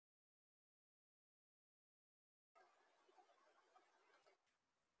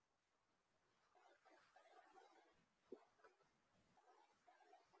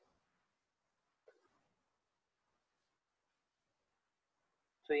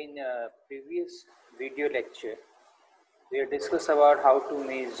So in previous video lecture, we have discussed about how to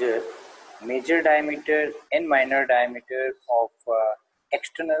measure major diameter and minor diameter of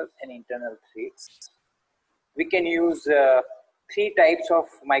external and internal threads. We can use three types of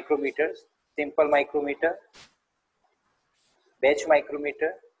micrometers: simple micrometer, batch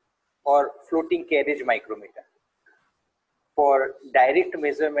micrometer, or floating carriage micrometer for direct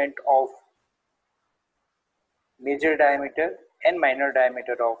measurement of major diameter and minor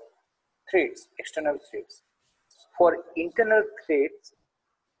diameter of threads, external threads. For internal threads,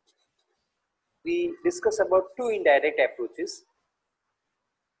 we discuss about two indirect approaches.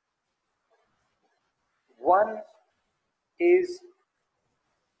 One is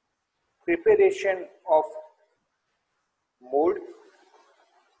preparation of mold,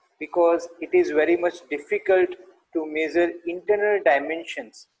 because it is very much difficult to measure internal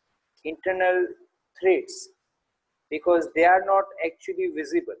dimensions, internal threads, because they are not actually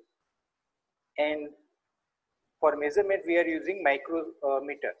visible. And for measurement, we are using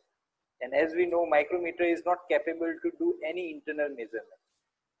micrometer. And as we know, micrometer is not capable to do any internal measurement.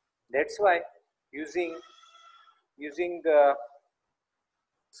 That's why using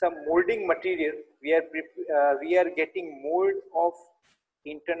some molding material, we are getting mold of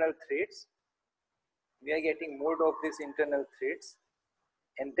internal threads. We are getting mold of these internal threads,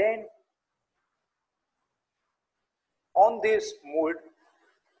 and then on this mold,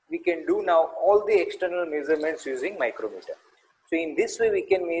 we can do now all the external measurements using micrometer. So in this way, we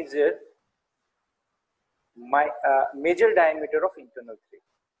can measure major diameter of internal thread.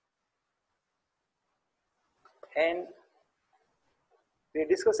 And we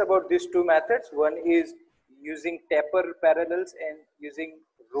discuss about these two methods. One is using taper parallels and using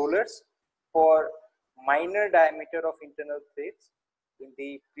rollers for minor diameter of internal threads in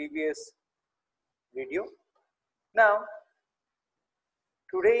the previous video. Now,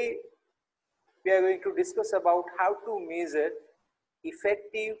 today we are going to discuss about how to measure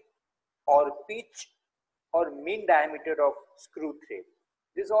effective or pitch or mean diameter of screw thread.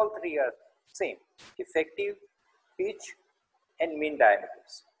 These all three are same: effective, pitch, and mean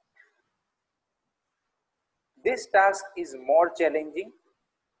diameters. This task is more challenging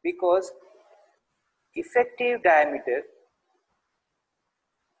because effective diameter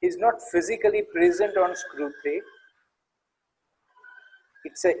is not physically present on screw thread.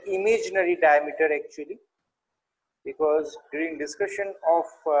 It's an imaginary diameter actually, because during discussion of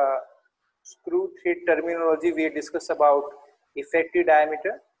screw thread terminology, we discuss about effective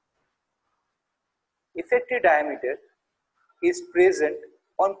diameter. Effective diameter is present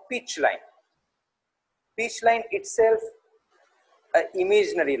on pitch line. Pitch line itself an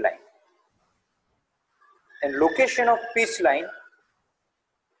imaginary line, and location of pitch line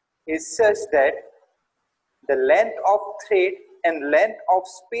is such that the length of thread and length of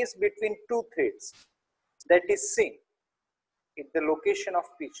space between two threads, that is seen in the location of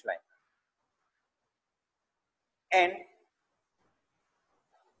pitch line, and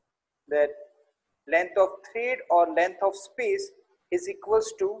that length of thread or length of space is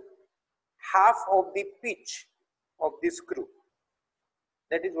equals to half of the pitch of the screw.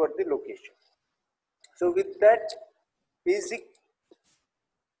 That is what the location. So with that basic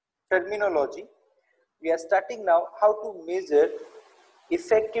terminology, we are starting now how to measure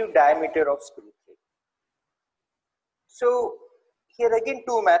effective diameter of screw thread. So here again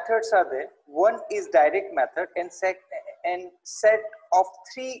two methods are there. One is direct method and set of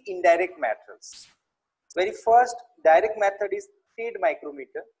three indirect methods. Very first direct method is thread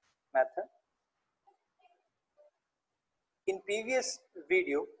micrometer method. In previous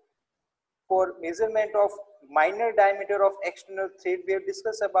video, for measurement of minor diameter of external thread, we have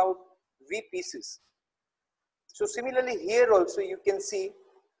discussed about V pieces. So similarly here also you can see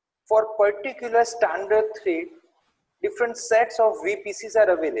for particular standard thread, different sets of V pieces are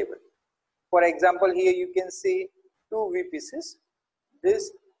available. For example, here you can see two V pieces. This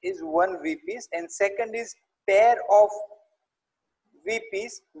is one V piece and second is pair of V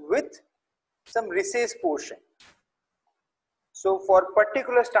piece with some recessed portion. So for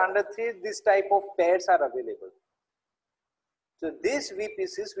particular standard thread, this type of pairs are available. So these V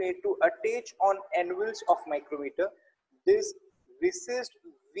pieces we need to attach on anvils of micrometer. This recessed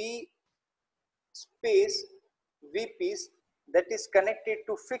V piece that is connected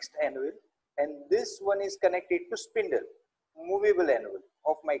to fixed anvil, and this one is connected to spindle, movable anvil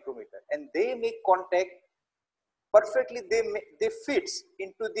of micrometer, and they make contact perfectly. They fits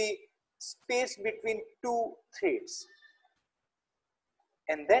into the space between two threads,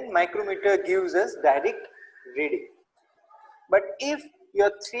 and then micrometer gives us direct reading. But if your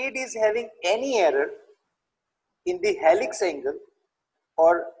thread is having any error in the helix angle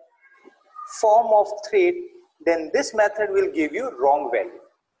or form of thread, then this method will give you wrong value.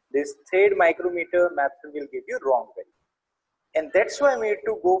 This thread micrometer method will give you wrong value. And that's why we need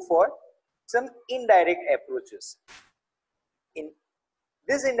to go for some indirect approaches. In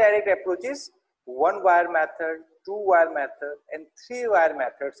this indirect approaches, one wire method, two wire method, and three wire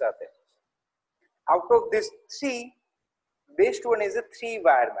methods are there. Out of these three, best one is a three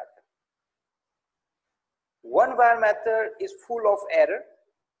wire method. One wire method is full of error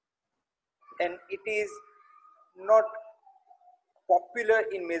and it is not popular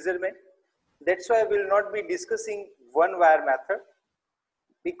in measurement. That's why we will not be discussing one wire method,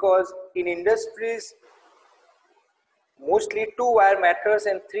 because in industries mostly two wire methods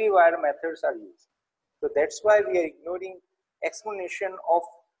and three wire methods are used. So that's why we are ignoring explanation of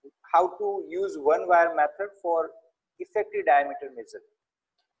how to use one wire method for effective diameter measurement.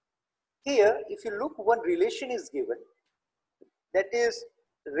 Here, if you look, one relation is given that is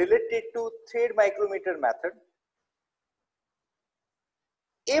related to thread micrometer method.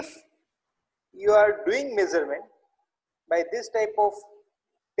 If you are doing measurement by this type of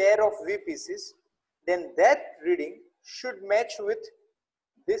pair of V pieces, then that reading should match with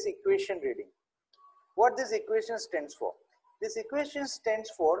this equation reading. What this equation stands for? This equation stands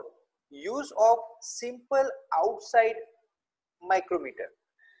for use of simple outside micrometer.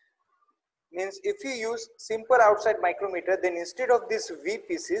 Means if you use simple outside micrometer, then instead of these V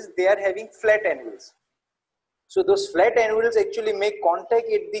pieces, they are having flat anvils. So those flat anvils actually make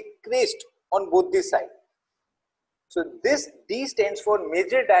contact at the crest on both the sides. So this D stands for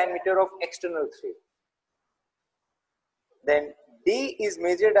major diameter of external thread. Then D is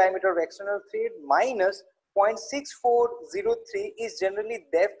major diameter of external thread minus 0.6403 is generally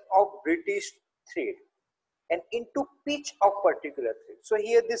depth of British thread and into pitch of particular thread. So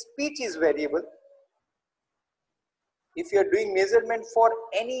here this pitch is variable. If you are doing measurement for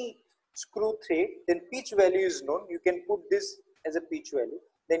any screw thread, then pitch value is known. You can put this as a pitch value.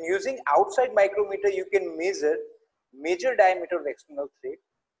 Then using outside micrometer, you can measure major diameter of external thread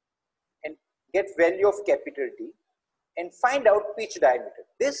and get value of capital D and find out pitch diameter.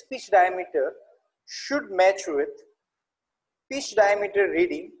 This pitch diameter should match with pitch diameter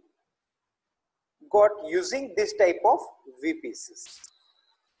reading got using this type of V pieces.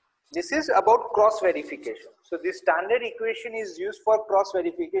 This is about cross verification. So this standard equation is used for cross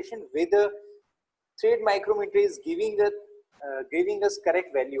verification whether thread micrometer is giving us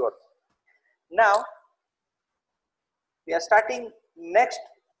correct value or not. Now we are starting next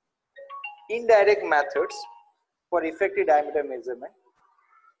indirect methods for effective diameter measurement,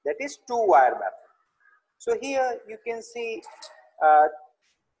 that is two wire method. So here you can see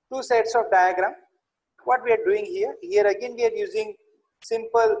two sets of diagram. What we are doing here again we are using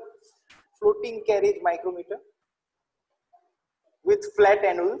simple floating carriage micrometer with flat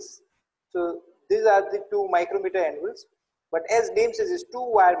anvils. So these are the two micrometer anvils, but as name says is two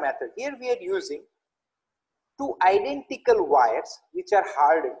wire method. Here we are using two identical wires which are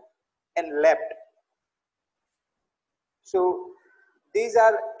hardened and lapped. So these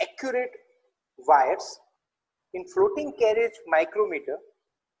are accurate wires. In floating carriage micrometer,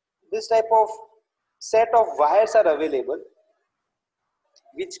 this type of set of wires are available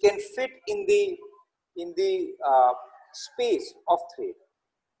which can fit in the space of thread.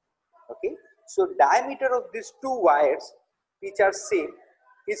 Okay, so diameter of these two wires which are same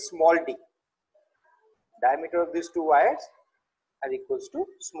is small d. Diameter of these two wires are equals to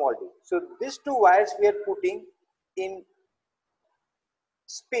small d. So these two wires we are putting in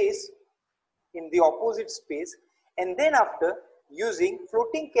space, in the opposite space, and then after using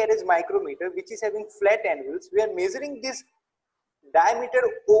floating carriage micrometer which is having flat anvils, we are measuring this diameter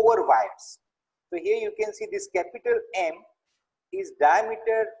over wires. So here you can see this capital M is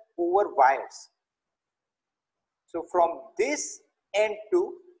diameter over wires. So from this end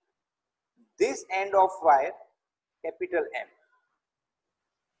to this end of wire, capital M.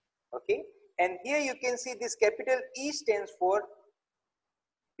 Okay, and here you can see this capital E stands for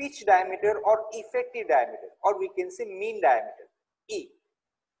pitch diameter or effective diameter, or we can say mean diameter, E.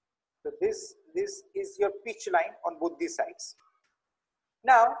 So this is your pitch line on both these sides.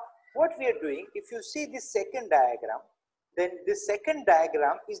 Now what we are doing, if you see this second diagram, then this second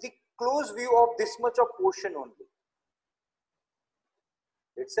diagram is the close view of this much of portion only.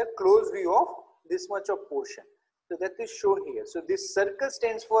 It's a close view of this much of portion. So that is shown here. So this circle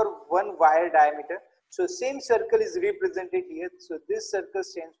stands for one wire diameter. So same circle is represented here. So this circle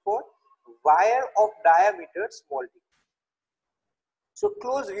stands for wire of diameter small d. So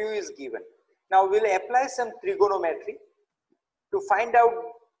close view is given. Now we'll apply some trigonometry to find out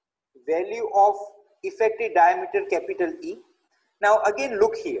value of effective diameter capital E. Now again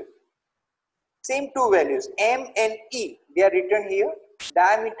look here. Same two values M and E, they are written here.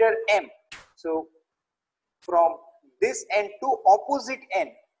 Diameter M. So from this end to opposite end,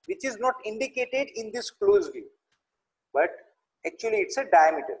 which is not indicated in this close view, but actually it's a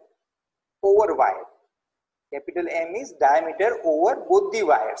diameter over wire. Capital M is diameter over both the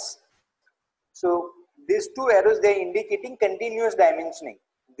wires. So these two arrows, they are indicating continuous dimensioning.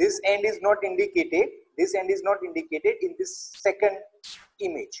 This end is not indicated. This end is not indicated in this second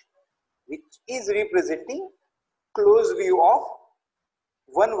image, which is representing close view of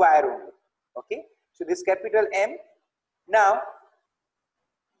one wire only. Okay. So this capital M. Now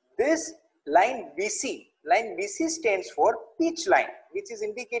this line BC stands for pitch line, which is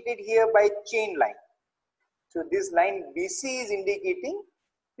indicated here by chain line. So this line BC is indicating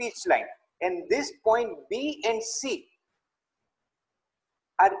pitch line, and this point B and C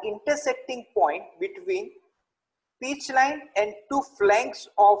are intersecting point between pitch line and two flanks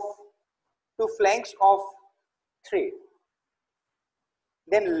of thread.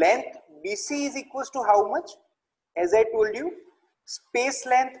 Then length BC is equals to how much? As I told you, space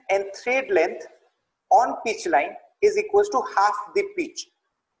length and thread length on pitch line is equals to half the pitch.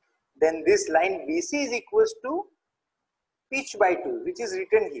 Then this line BC is equals to pitch by 2, which is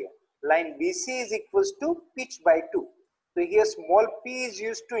written here. Line BC is equals to pitch by 2. So here small p is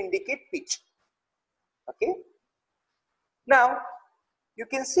used to indicate pitch. Okay. Now you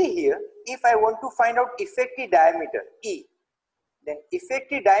can see here, if I want to find out effective diameter E, then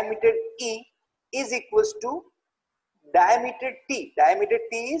effective diameter E is equals to diameter T. Diameter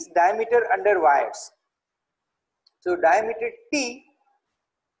T is diameter under wires. So diameter T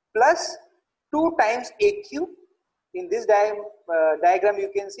plus 2 times AQ. In this diagram you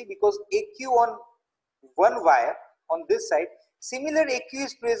can see, because AQ on one wire on this side, similar AQ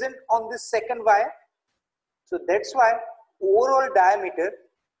is present on this second wire. So that's why overall diameter,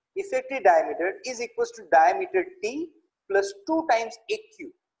 effective diameter is equals to diameter T plus 2 times AQ.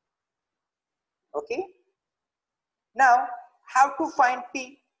 Okay. Now how to find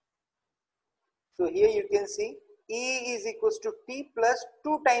T? So here you can see E is equals to T plus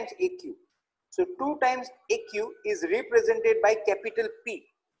 2 times AQ. So 2 times AQ is represented by capital P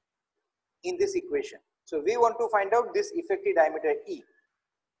in this equation. So we want to find out this effective diameter E.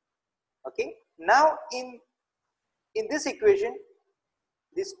 Okay. Now in this equation,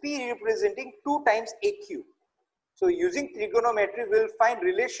 this P representing 2 times AQ. So using trigonometry, we will find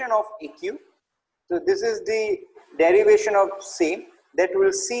relation of AQ. So this is the derivation of same that we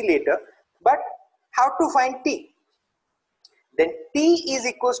will see later. But how to find T? Then T is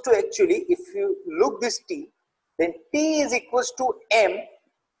equals to, actually if you look this T, then T is equals to M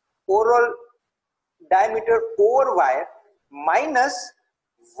overall diameter over wire minus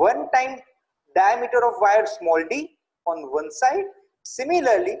 1 time diameter of wire small d on one side.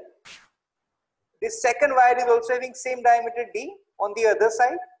 Similarly, this second wire is also having same diameter d on the other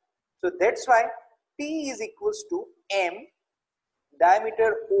side. So that's why T is equals to M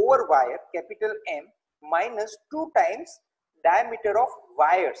diameter over wire, capital M, minus 2 times diameter of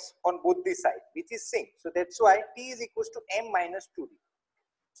wires on both the side, which is same. So that's why T is equals to M minus 2D.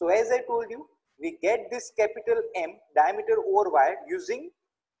 So as I told you, we get this capital M diameter over wire using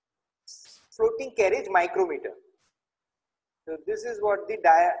floating carriage micrometer. So this is what the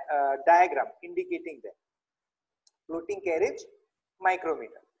diagram indicating that. Floating carriage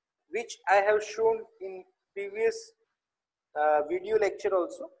micrometer, which I have shown in previous video lecture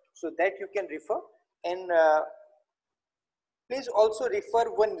also, so that you can refer. And please also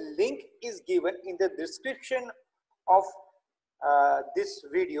refer, one link is given in the description of this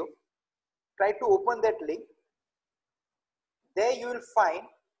video. Try to open that link. There you will find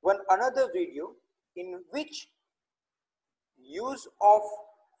another video in which use of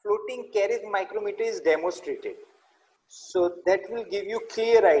floating carriage micrometer is demonstrated. So that will give you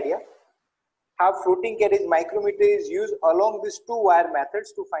clear idea how floating carriage micrometer is used along these 2 wire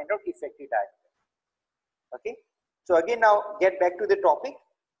methods to find out effective diameter. Okay. So again, now get back to the topic.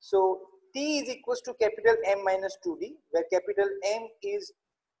 So T is equals to capital M minus 2D, where capital M is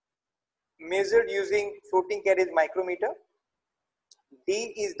measured using floating carriage micrometer.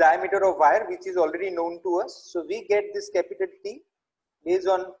 D is diameter of wire, which is already known to us. So we get this capital T based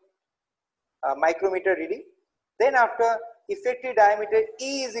on micrometer reading. Then after, effective diameter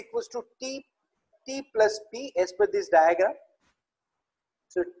E is equals to T plus P as per this diagram.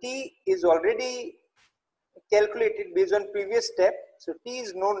 So T is already calculated based on previous step. So T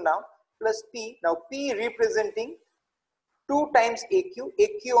is known now, plus P. Now P representing 2 times AQ.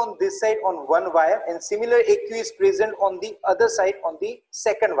 AQ on this side on one wire, and similar AQ is present on the other side on the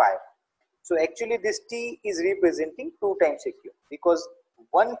second wire. So actually this T is representing 2 times AQ, because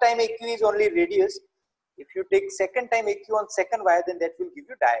 1 time AQ is only radius. If you take second time AQ on second wire, then that will give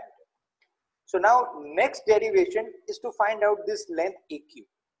you diameter. So now next derivation is to find out this length AQ.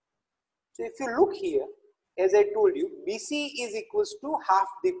 So if you look here, as I told you, BC is equals to half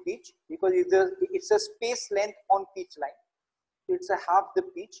the pitch, because it's a space length on pitch line. So it's a half the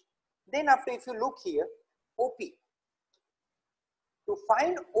pitch. Then after, if you look here, OP. To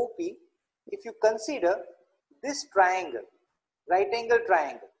find OP, if you consider this triangle, right angle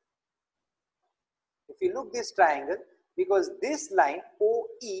triangle. If you look this triangle, because this line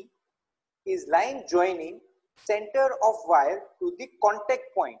OE is line joining center of wire to the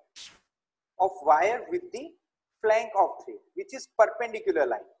contact point of wire with the flank of thread, which is perpendicular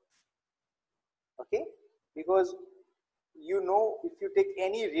line. Okay, because you know, if you take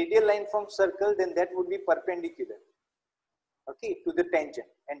any radial line from circle, then that would be perpendicular, okay, to the tangent,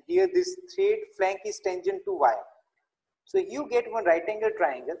 and here this thread flank is tangent to wire. So you get one right angle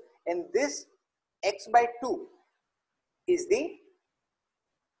triangle, and this x by 2 is the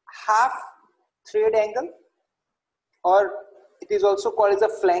half thread angle, or it is also called as a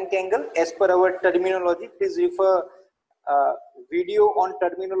flank angle as per our terminology. Please refer video on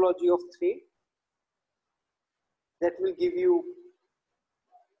terminology of thread. That will give you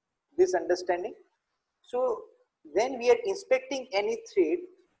this understanding. So when we are inspecting any thread,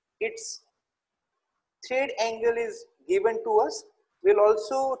 its thread angle is given to us. We'll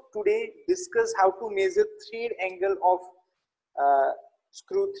also today discuss how to measure thread angle of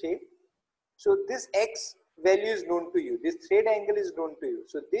screw thread. So this x value is known to you, this thread angle is known to you.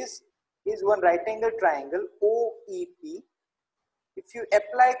 So this is one right angle triangle OEP. If you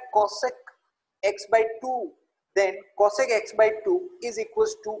apply cosec x by 2, then cosec x by 2 is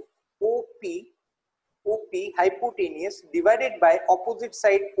equals to OP hypotenuse divided by opposite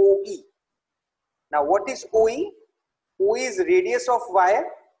side OE. Now what is OE? OE is radius of wire,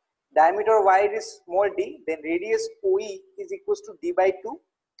 diameter of wire is small d, then radius OE is equals to d by 2.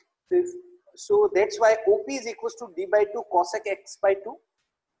 So that's why OP is equals to d by 2 cosec x by 2.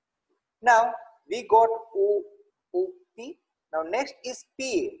 Now we got OP. Now next is PA.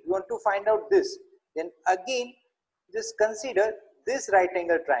 We want to find out this. Then again, just consider this right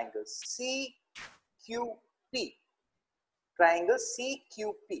angle triangle CQP. Triangle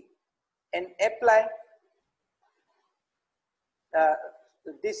CQP, and apply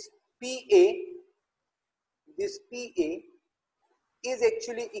this PA. This PA is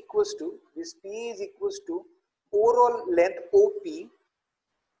actually equals to, this PA is equals to overall length OP.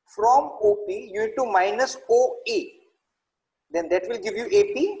 From OP you need to minus OA, then that will give you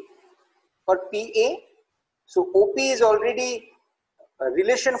AP or PA. So OP is already a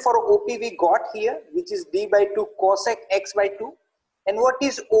relation for OP we got here, which is d by 2 cosec x by 2. And what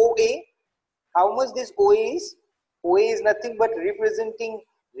is OA? How much this OA is? OA is nothing but representing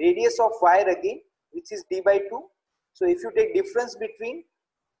radius of wire again, which is d by 2. So if you take difference between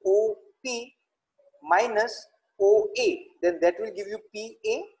OP minus OA, then that will give you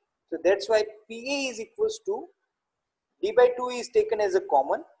PA. So that's why PA is equals to d by 2 is taken as a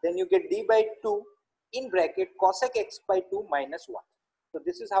common, then you get d by 2 in bracket cosec x by 2 minus 1. So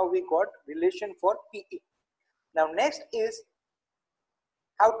this is how we got relation for PA. Now next is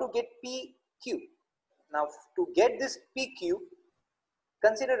how to get PQ. Now to get this PQ,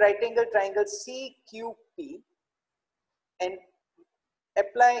 consider right angle triangle CQP and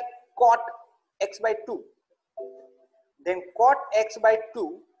apply cot x by 2. Then cot x by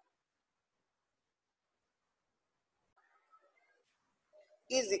 2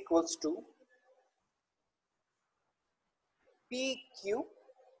 is equals to PQ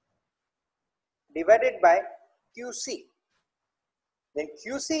divided by QC. Then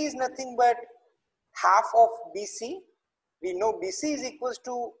QC is nothing but half of BC. We know BC is equals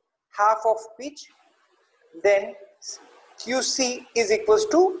to half of pitch. Then QC is equals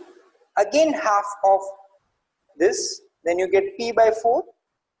to again half of this. Then you get P by 4.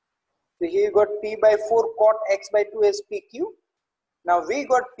 So here you got P by 4 cot x by 2 as PQ. Now we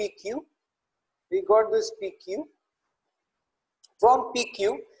got PQ. We got this PQ. From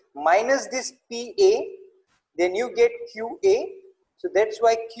PQ minus this PA, then you get QA. So that's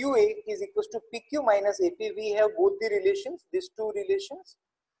why QA is equals to PQ minus AP. We have both the relations, these two relations.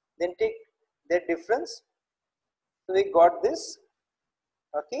 Then take that difference. So we got this.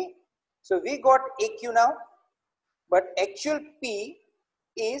 Okay. So we got AQ now, but actual P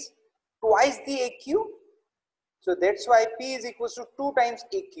is twice the AQ. So that's why P is equals to 2 times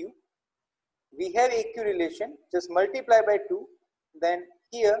AQ. We have AQ relation, just multiply by 2. Then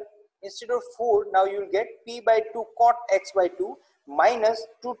here instead of 4, now you will get P by 2 cot x by 2 minus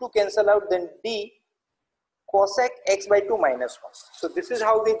 2 to cancel out, then d cosec x by 2 minus 1. So this is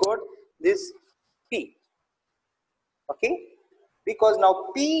how we got this p. Okay, because now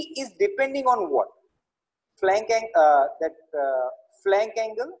p is depending on what? Flank flank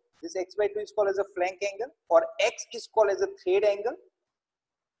angle. This x by 2 is called as a flank angle, or x is called as a thread angle,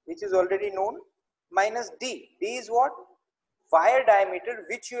 which is already known, minus d. D is what? Wire diameter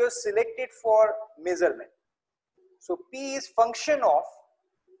which you have selected for measurement. So P is function of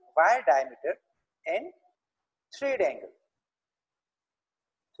wire diameter and thread angle.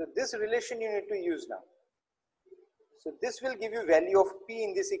 So this relation you need to use now. So this will give you value of P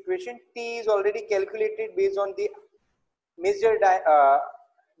in this equation. T is already calculated based on the measured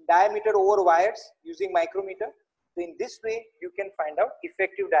diameter over wires using micrometer. So in this way you can find out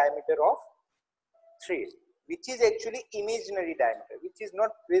effective diameter of thread, which is actually imaginary diameter, which is not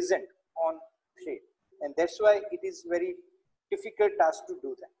present on thread, and that's why it is very difficult task to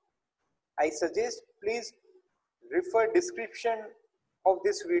do that. I suggest please refer description of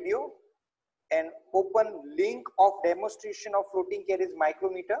this video and open link of demonstration of floating carriage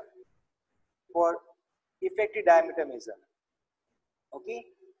micrometer for effective diameter measurement. Okay.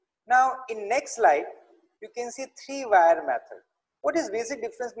 Now in next slide you can see 3-wire method. What is basic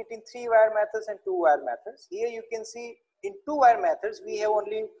difference between 3-wire methods and 2-wire methods? Here you can see in 2-wire methods we have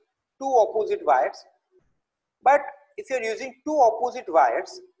only 2 opposite wires, but if you are using 2 opposite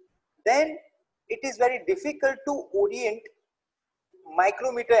wires, then it is very difficult to orient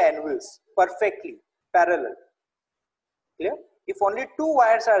micrometer anvils perfectly parallel. Clear? If only 2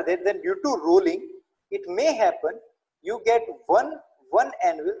 wires are there, then due to rolling it may happen you get one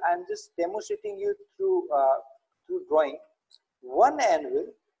anvil. I am just demonstrating you through drawing. One anvil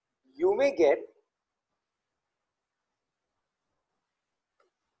you may get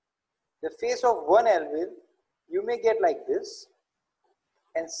the face of one anvil you may get like this,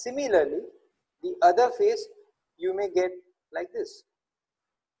 and similarly the other face you may get like this.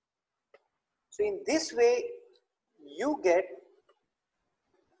 So in this way you get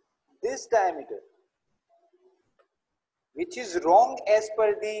this diameter, which is wrong as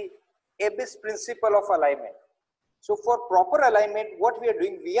per the Abyss principle of alignment. So for proper alignment, what we are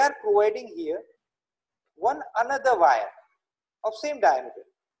doing, we are providing here another wire of same diameter.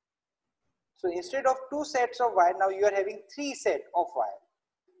 So instead of 2 sets of wire, now you are having 3 sets of wire.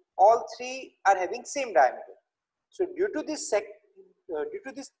 All 3 are having same diameter. So due to this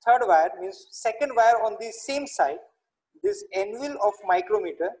third wire, means second wire on the same side, this anvil of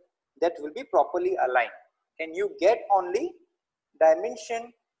micrometer that will be properly aligned, and you get only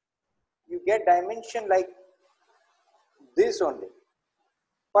dimension. You get dimension like this only,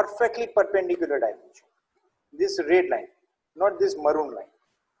 perfectly perpendicular dimension, this red line, not this maroon line.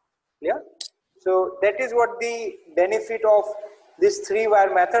 Clear? So that is what the benefit of this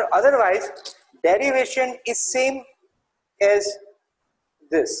 3-wire method. Otherwise derivation is same as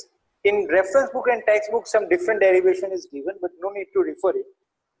this. In reference book and textbook some different derivation is given, but no need to refer it,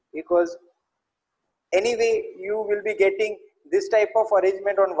 because anyway you will be getting this type of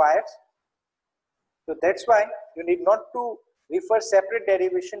arrangement on wires. So that's why you need not to refer separate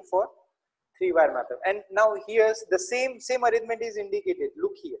derivation for 3-wire method. And now here's the same arrangement is indicated.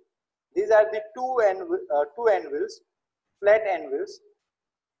 Look here. These are the two anvils, flat anvils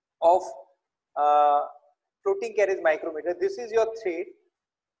of floating carriage micrometer. This is your thread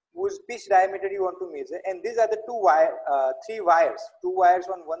whose pitch diameter you want to measure, and these are the 3 wires. 2 wires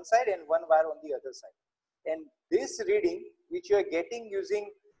on one side and 1 wire on the other side. And this reading which you are getting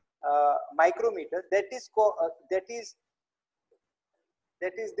using micrometer, that is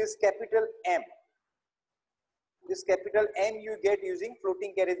this capital M. This capital M you get using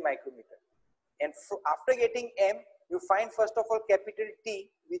floating carriage micrometer. And after getting M, you find first of all capital T,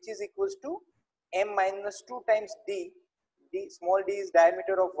 which is equals to M minus 2 times D. Small d is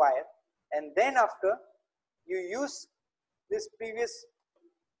diameter of wire, and then after you use this previous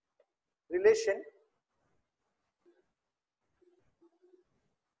relation.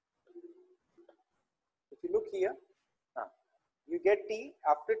 If you look here, you get T.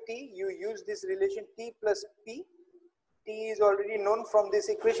 After T you use this relation T plus P. T is already known from this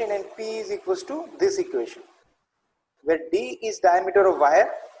equation, and P is equals to this equation, where D is diameter of wire,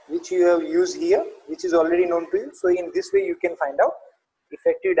 which you have used here, which is already known to you. So in this way you can find out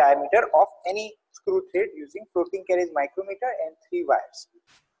effective diameter of any screw thread using floating carriage micrometer and 3 wires.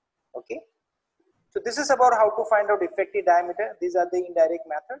 Okay. So this is about how to find out effective diameter. These are the indirect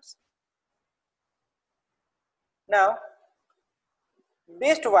methods. Now,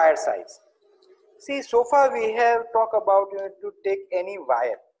 best wire size. See, so far we have talked about to take any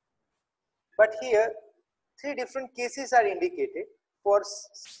wire, but here 3 different cases are indicated. for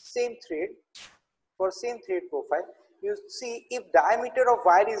same thread, profile, you see if diameter of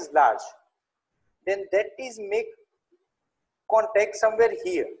wire is large, then that is make contact somewhere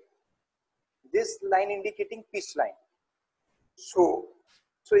here. This line indicating pitch line. So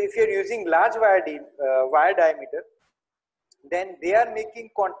if you are using large wire diameter, then they are making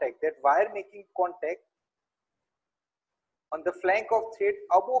contact, that wire making contact on the flank of thread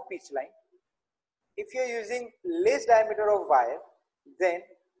above pitch line. If you are using less diameter of wire, then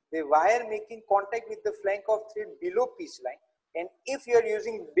the wire making contact with the flank of thread below pitch line. And if you are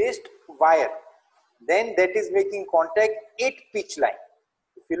using based wire, then that is making contact at pitch line.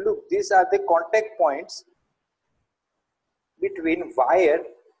 If you look, these are the contact points between wire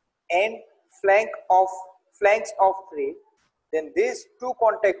and flanks of thread. Then these two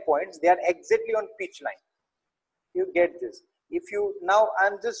contact points, they are exactly on pitch line. You get this. If you, now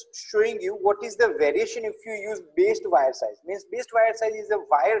I'm just showing you what is the variation if you use based wire size. Means based wire size is a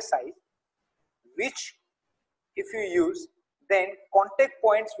wire size which if you use, then contact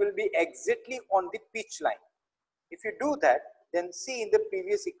points will be exactly on the pitch line. If you do that, then see in the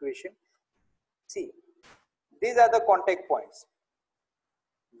previous equation, see these are the contact points.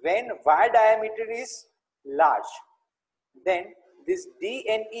 When wire diameter is large, then this D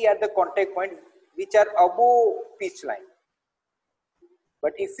and E are the contact points which are above pitch line.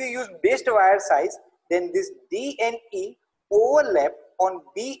 But if you use based wire size, then this D and E overlap on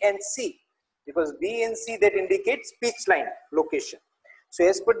B and C, because B and C that indicates pitch line location. So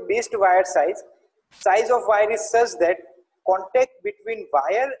as per based wire size of wire is such that contact between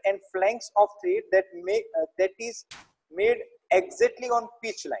wire and flanks of thread that is made exactly on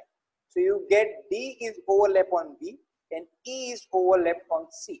pitch line. So you get D is overlap on B and E is overlap on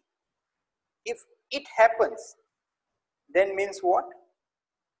C. If it happens, then means what?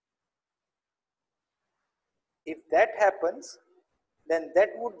 If that happens, then that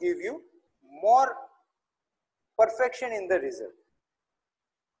would give you more perfection in the result.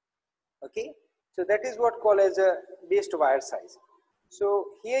 Okay, so that is what called as a based wire size. So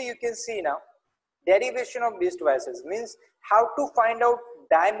here you can see now derivation of based wire size means how to find out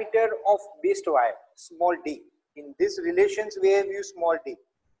diameter of based wire, small d. In this relations we have used small d.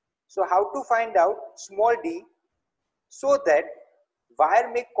 So how to find out small d so that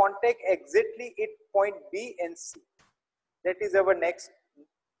wire make contact exactly at point B and C. That is our next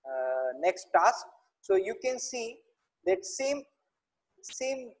task. So you can see that same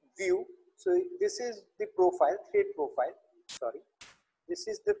view. So this is the profile, thread profile. Sorry, this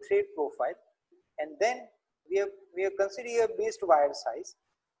is the thread profile, and then we have considered a based wire size.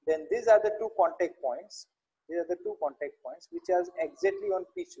 Then these are the two contact points. These are the two contact points which are exactly on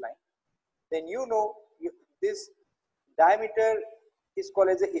pitch line. Then you know this diameter is called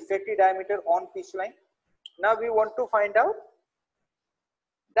as the effective diameter on pitch line. Now we want to find out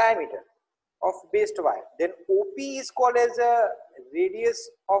diameter of based wire. Then OP is called as a radius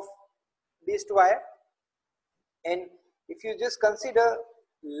of based wire, and if you just consider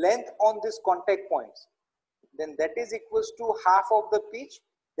length on this contact points, then that is equals to half of the pitch.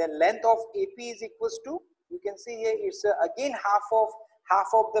 Then length of AP is equals to, you can see here it's again half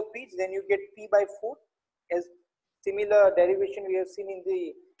of the pitch. Then you get P by 4. As similar derivation we have seen in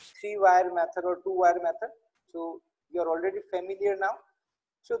the 3-wire method or 2-wire method. So you are already familiar now.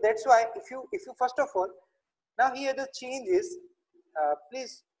 So that's why if you first of all, now here the change is,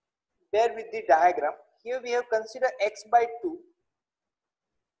 please bear with the diagram. Here we have considered x by 2,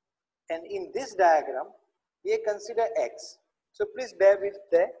 and in this diagram we have considered x. So please bear with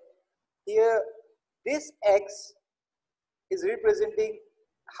that. Here this x is representing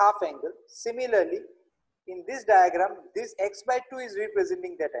half angle. Similarly, in this diagram, this x by 2 is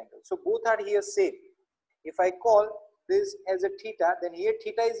representing that angle. So both are here same. If I call this as a theta, then here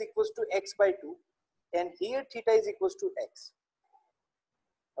theta is equals to x by 2, and here theta is equals to x.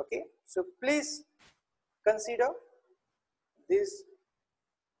 Okay, so please consider this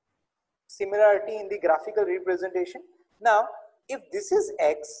similarity in the graphical representation. Now, if this is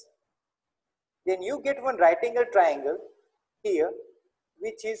x, then you get one right angle triangle here,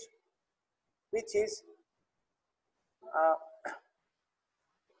 which is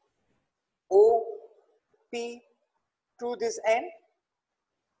OP to this end.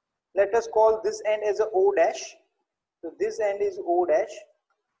 Let us call this end as a O dash. So this end is O dash.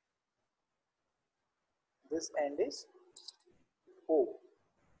 This end is O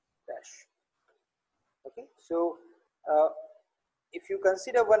dash. Okay. So if you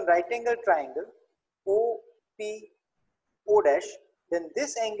consider one right angle triangle OP O dash, then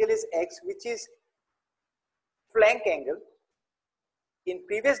this angle is x, which is flank angle. In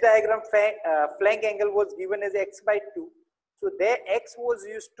previous diagram, flank angle was given as x by 2. So there X was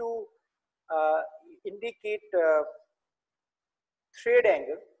used to indicate thread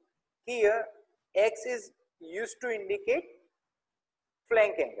angle. Here X is used to indicate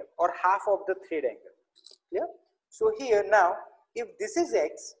flank angle or half of the thread angle. Yeah. So here now, if this is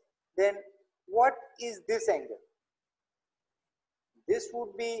X, then what is this angle? This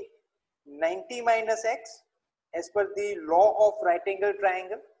would be 90 minus X as per the law of right angle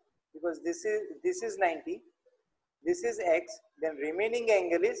triangle, because this is 90, this is X, then remaining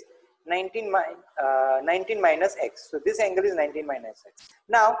angle is 19 minus X. So this angle is 19 minus X.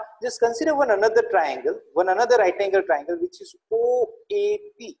 Now just consider one another triangle, one another right angle triangle, which is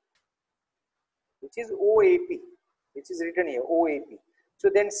OAP, which is OAP, which is written here, OAP. So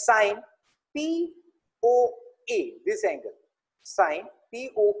then sine POA, this angle, sine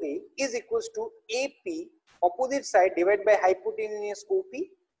POA is equals to AP, opposite side divided by hypotenuse OP.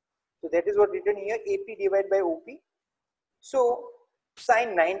 So that is what written here, AP divided by OP. So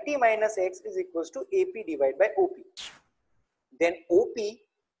sine 90 minus X is equals to AP divided by OP. Then OP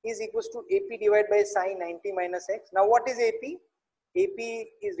is equals to AP divided by sine 90 minus X. Now what is AP? AP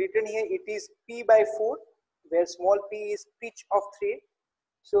is written here, it is P by 4, where small p is pitch of thread.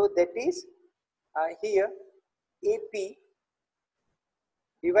 So that is here AP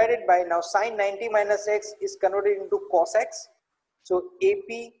divided by, now sine 90 minus X is converted into cos X. So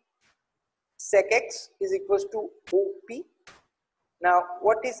AP sec X is equals to OP. Now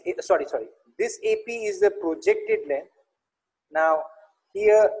what is, sorry, this AP is the projected length. Now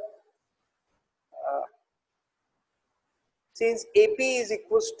here since AP is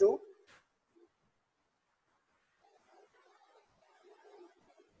equals to,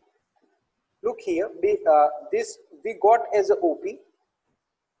 look here, this we got as a OP,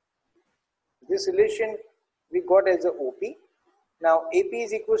 this relation we got as a OP. Now AP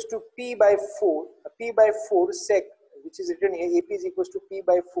is equals to P by 4 sec, which is written here, AP is equals to P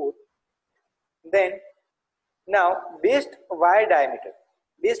by 4. Then now based wire diameter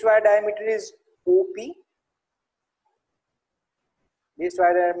is OP, based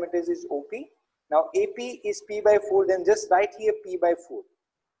wire diameter is OP. Now AP is P by 4, then just write here P by 4.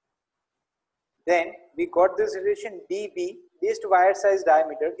 Then we got this relation DB, based wire size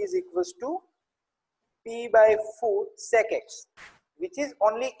diameter, is equals to P by 4 sec X, which is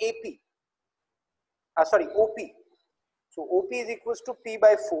only AP, OP. So OP is equals to P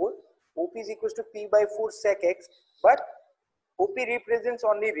by 4, OP is equals to P by 4 sec X, but OP represents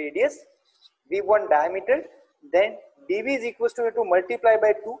only radius, we want diameter, then DB is equals to multiply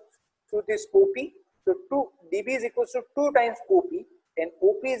by 2, so this OP, so 2 DB is equals to 2 times OP, and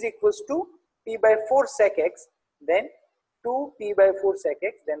OP is equals to P by 4 sec X, then 2 P by 4 sec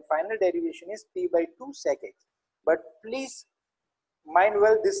X, then final derivation is P by 2 sec X. But please mind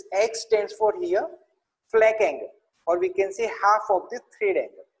well, this X stands for here flank angle, or we can say half of the thread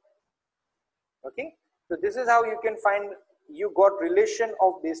angle. Okay, so this is how you can find, you got relation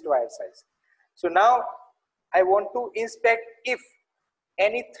of based wire size. So now I want to inspect if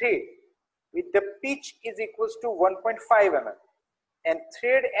any thread with the pitch is equals to 1.5 mm and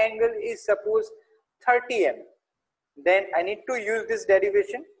thread angle is suppose 30 mm, then I need to use this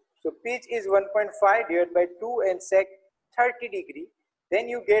derivation. So pitch is 1.5 divided by 2 and sec 30 degree, then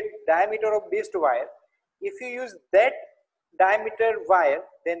you get diameter of based wire. If you use that diameter wire,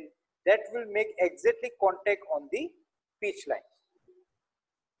 then that will make exactly contact on the pitch line.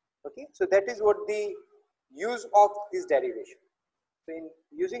 Okay, so that is what the use of this derivation. So in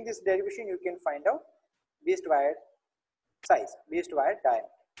using this derivation, you can find out based wire size, based wire diameter.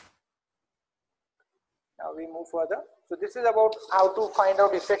 Now we move further. So this is about how to find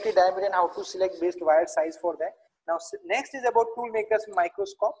out effective diameter and how to select based wire size for that. Now next is about toolmaker's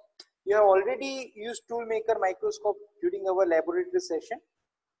microscope. You have already used toolmaker microscope during our laboratory session,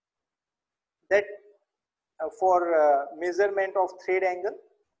 that for measurement of thread angle.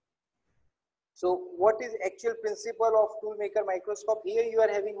 So what is actual principle of toolmaker microscope? Here you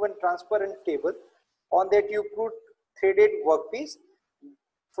are having one transparent table, on that you put threaded workpiece.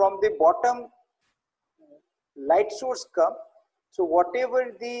 From the bottom light source come, so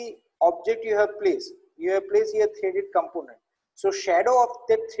whatever the object you have placed here threaded component. So shadow of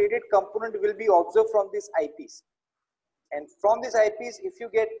that threaded component will be observed from this eyepiece, and from this eyepiece if you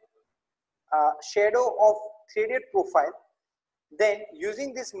get shadow of threaded profile, then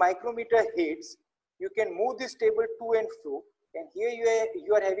using this micrometer heads you can move this table to and fro, and here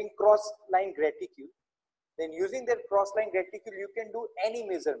you are having cross line reticule. Then using that cross line reticule you can do any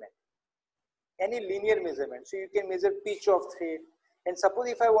measurement, any linear measurement. So you can measure pitch of thread, and suppose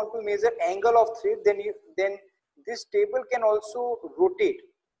if I want to measure angle of thread, then this table can also rotate,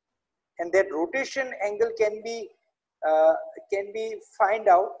 and that rotation angle can be uh, can be find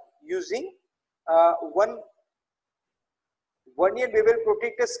out using one vernier bevel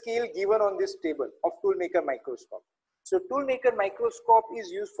protector scale given on this table of toolmaker microscope. So toolmaker microscope is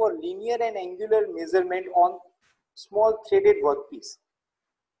used for linear and angular measurement on small threaded workpiece.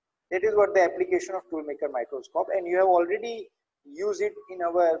 That is what the application of toolmaker microscope, and you have already used it in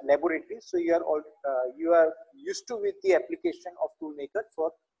our laboratory. So you are used to with the application of toolmaker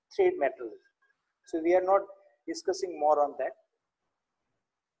for thread metallurgy. So we are not discussing more on that.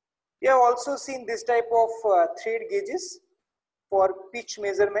 We have also seen this type of thread gauges for pitch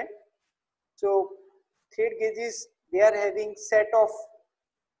measurement. So thread gauges, they are having set of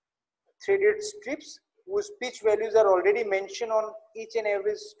threaded strips whose pitch values are already mentioned on each and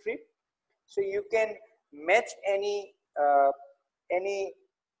every strip. So you can match any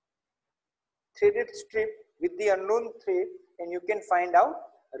threaded strip with the unknown thread, and you can find out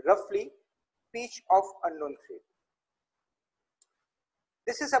roughly pitch of unknown thread.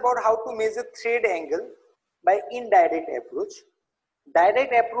 This is about how to measure thread angle by indirect approach.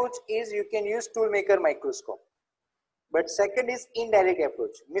 Direct approach is you can use toolmaker microscope, but second is indirect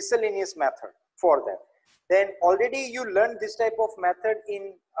approach, miscellaneous method for that. Then already you learned this type of method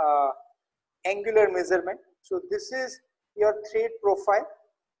in angular measurement. So this is your thread profile.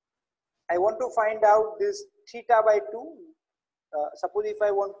 I want to find out this theta by 2. Suppose if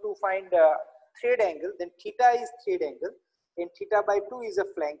I want to find thread angle, then theta is thread angle and theta by 2 is a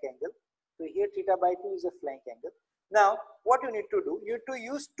flank angle. So here theta by 2 is a flank angle. Now what you need to do, you need to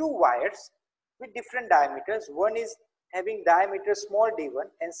use two wires with different diameters. One is having diameter small d1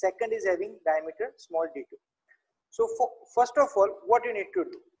 and second is having diameter small d2. So first of all, what you need to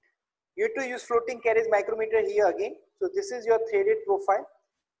do, you have to use floating carriage micrometer here again. So this is your threaded profile.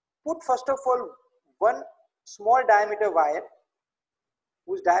 Put first of all one small diameter wire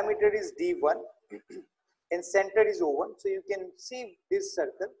whose diameter is d1 and center is O1. So you can see this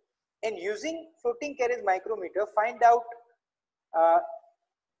circle, and using floating carriage micrometer find out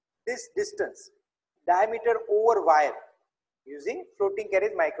this distance, diameter over wire, using floating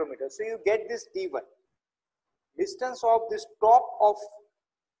carriage micrometer. So you get this d1, distance of this top of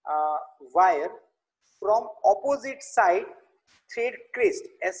wire from opposite side thread crest.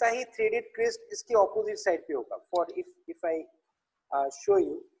 ऐसा ही threaded crest इसके opposite side पे होगा. For if I show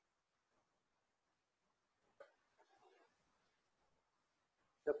you,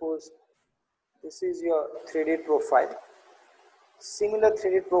 suppose this is your threaded profile. Similar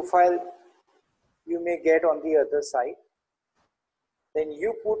threaded profile you may get on the other side. Then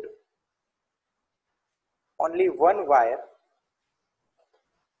you put only one wire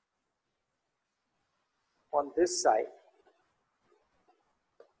on this side,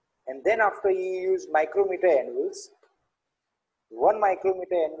 and then after you use micrometer anvils, one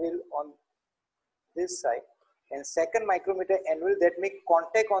micrometer anvil on this side and second micrometer anvil that make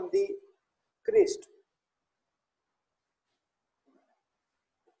contact on the crest.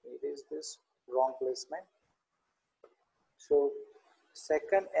 It is this wrong placement. So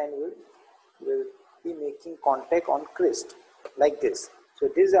second anvil will be making contact on crest like this. So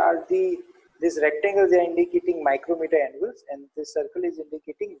these are these rectangles are indicating micrometer anvils, and this circle is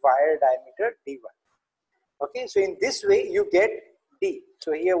indicating wire diameter d1. Okay, so in this way you get d.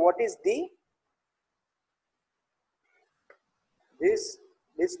 So here what is d? This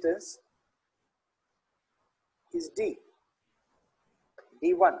distance is d,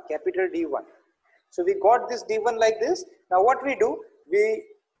 d1, capital D1. So we got this d1 like this. Now what we do, we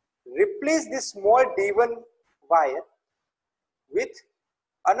replace this small d1 wire with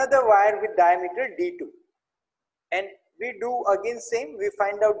another wire with diameter d2, and we do again same, we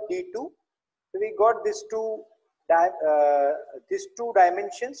find out d2. So we got these two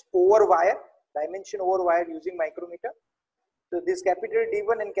dimensions over wire, dimension over wire using micrometer. So this capital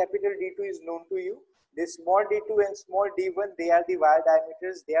D1 and capital D2 is known to you. This small d2 and small d1, they are the wire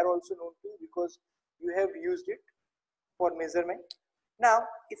diameters. They are also known to you because you have used it for measurement. Now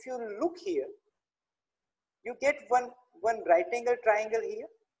if you look here, you get one right angle triangle here.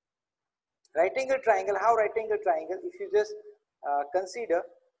 Right angle triangle, how right angle triangle? If you just consider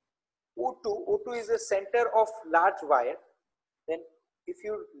O2 is the center of large wire. Then if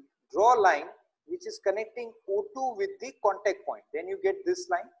you draw a line which is connecting O2 with the contact point, then you get this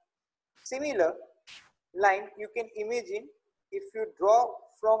line. Similar line you can imagine if you draw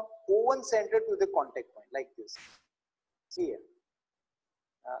from O1 center to the contact point like this. See here.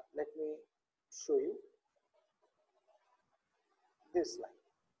 Let me show you this line.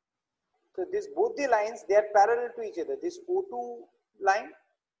 So this both the lines, they are parallel to each other. This O2 line,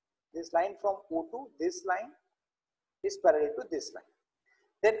 this line from O2, this line is parallel to this line.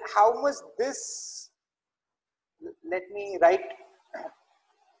 Then how much this let me write,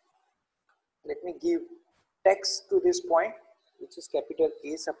 let me give text to this point, which is capital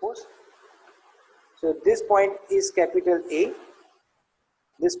A, suppose. So this point is capital A,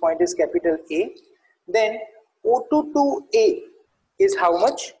 this point is capital A. Then O2 to A is how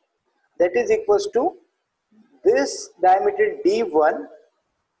much? That is equals to this diameter D1.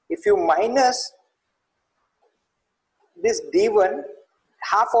 If you minus this D1,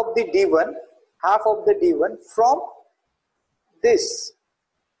 half of the D1 from this,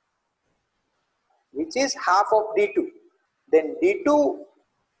 which is half of D2, then D2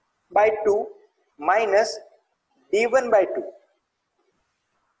 by 2 minus D1 by 2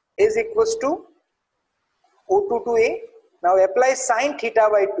 is equals to O2 to A. Now apply sine theta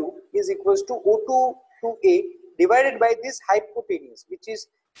by 2 is equals to O2 to A divided by this hypotenuse, which is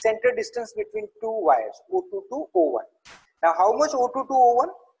center distance between two wires, O2 to O1. Now how much O2 to O1?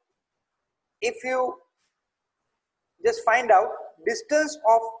 If you just find out distance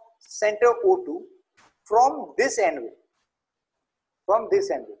of center O2 from this angle,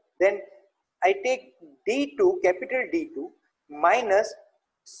 then I take D2, capital D2 minus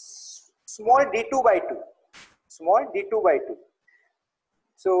small d2 by 2,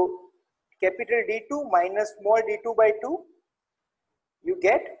 so capital D2 minus small d2 by 2, you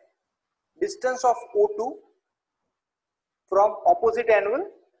get distance of O2 from opposite angle,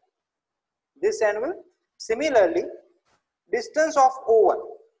 this angle. Similarly, distance of O1,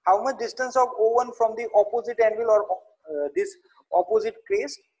 how much distance of O1 from the opposite angle or this opposite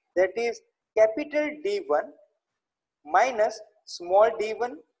crest? That is capital D1 minus small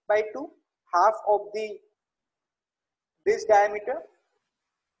d1 by 2, half of this diameter.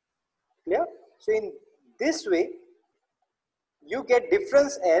 Clear? So in this way you get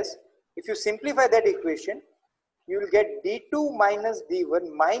difference as, if you simplify that equation, you will get d2 minus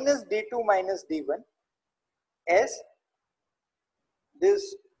d1 minus d2 minus d1 as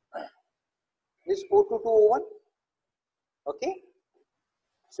this O2 to O1. Okay,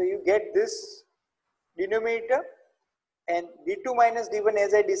 so you get this denominator, and d2 minus d1,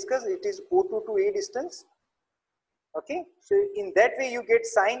 as I discussed, it is O2 to A distance. Okay, so in that way you get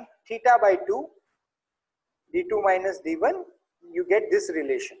sine theta by 2, d2 minus d1, you get this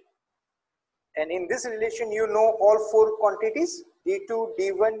relation. And in this relation you know all four quantities, d2,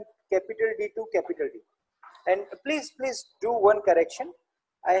 d1, capital D2, capital D. And please do one correction.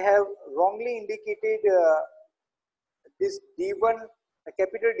 I have wrongly indicated this D1,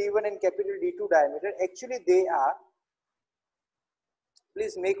 capital D1 and capital D2 diameter. Actually they are,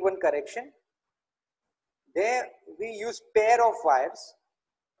 please make one correction. There we use pair of wires.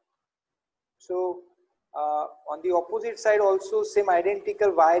 So on the opposite side also same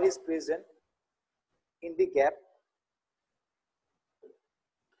identical wire is present in the gap.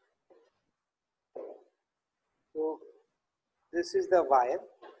 So this is the wire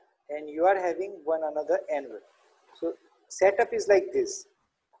and you are having one another angle. So setup is like this,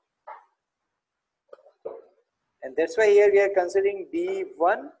 and that's why here we are considering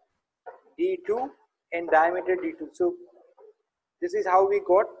D1, D2 and diameter D2. So this is how we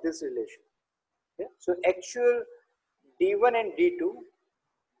got this relation. Okay? So actual D1 and D2,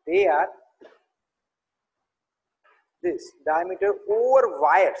 they are this diameter over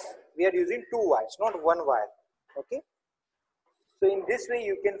wires. We are using two wires, not one wire. Okay, so in this way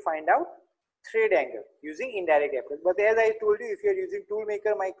you can find out thread angle using indirect approach. But as I told you, if you are using tool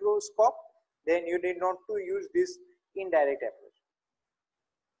maker microscope, then you need not to use this indirect approach.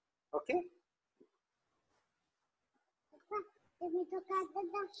 Okay,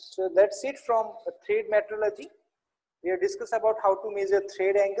 so that's it from thread metrology. We have discussed about how to measure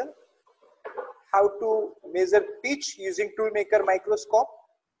thread angle, how to measure pitch using tool maker microscope.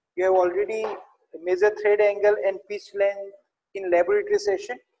 You have already measured thread angle and pitch length in laboratory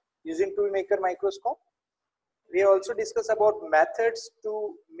session using tool maker microscope. We have also discussed about methods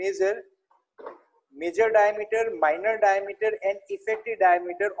to measure major diameter, minor diameter and effective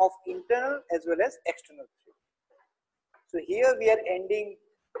diameter of internal as well as external thread. So here we are ending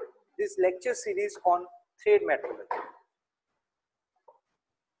this lecture series on thread metrology.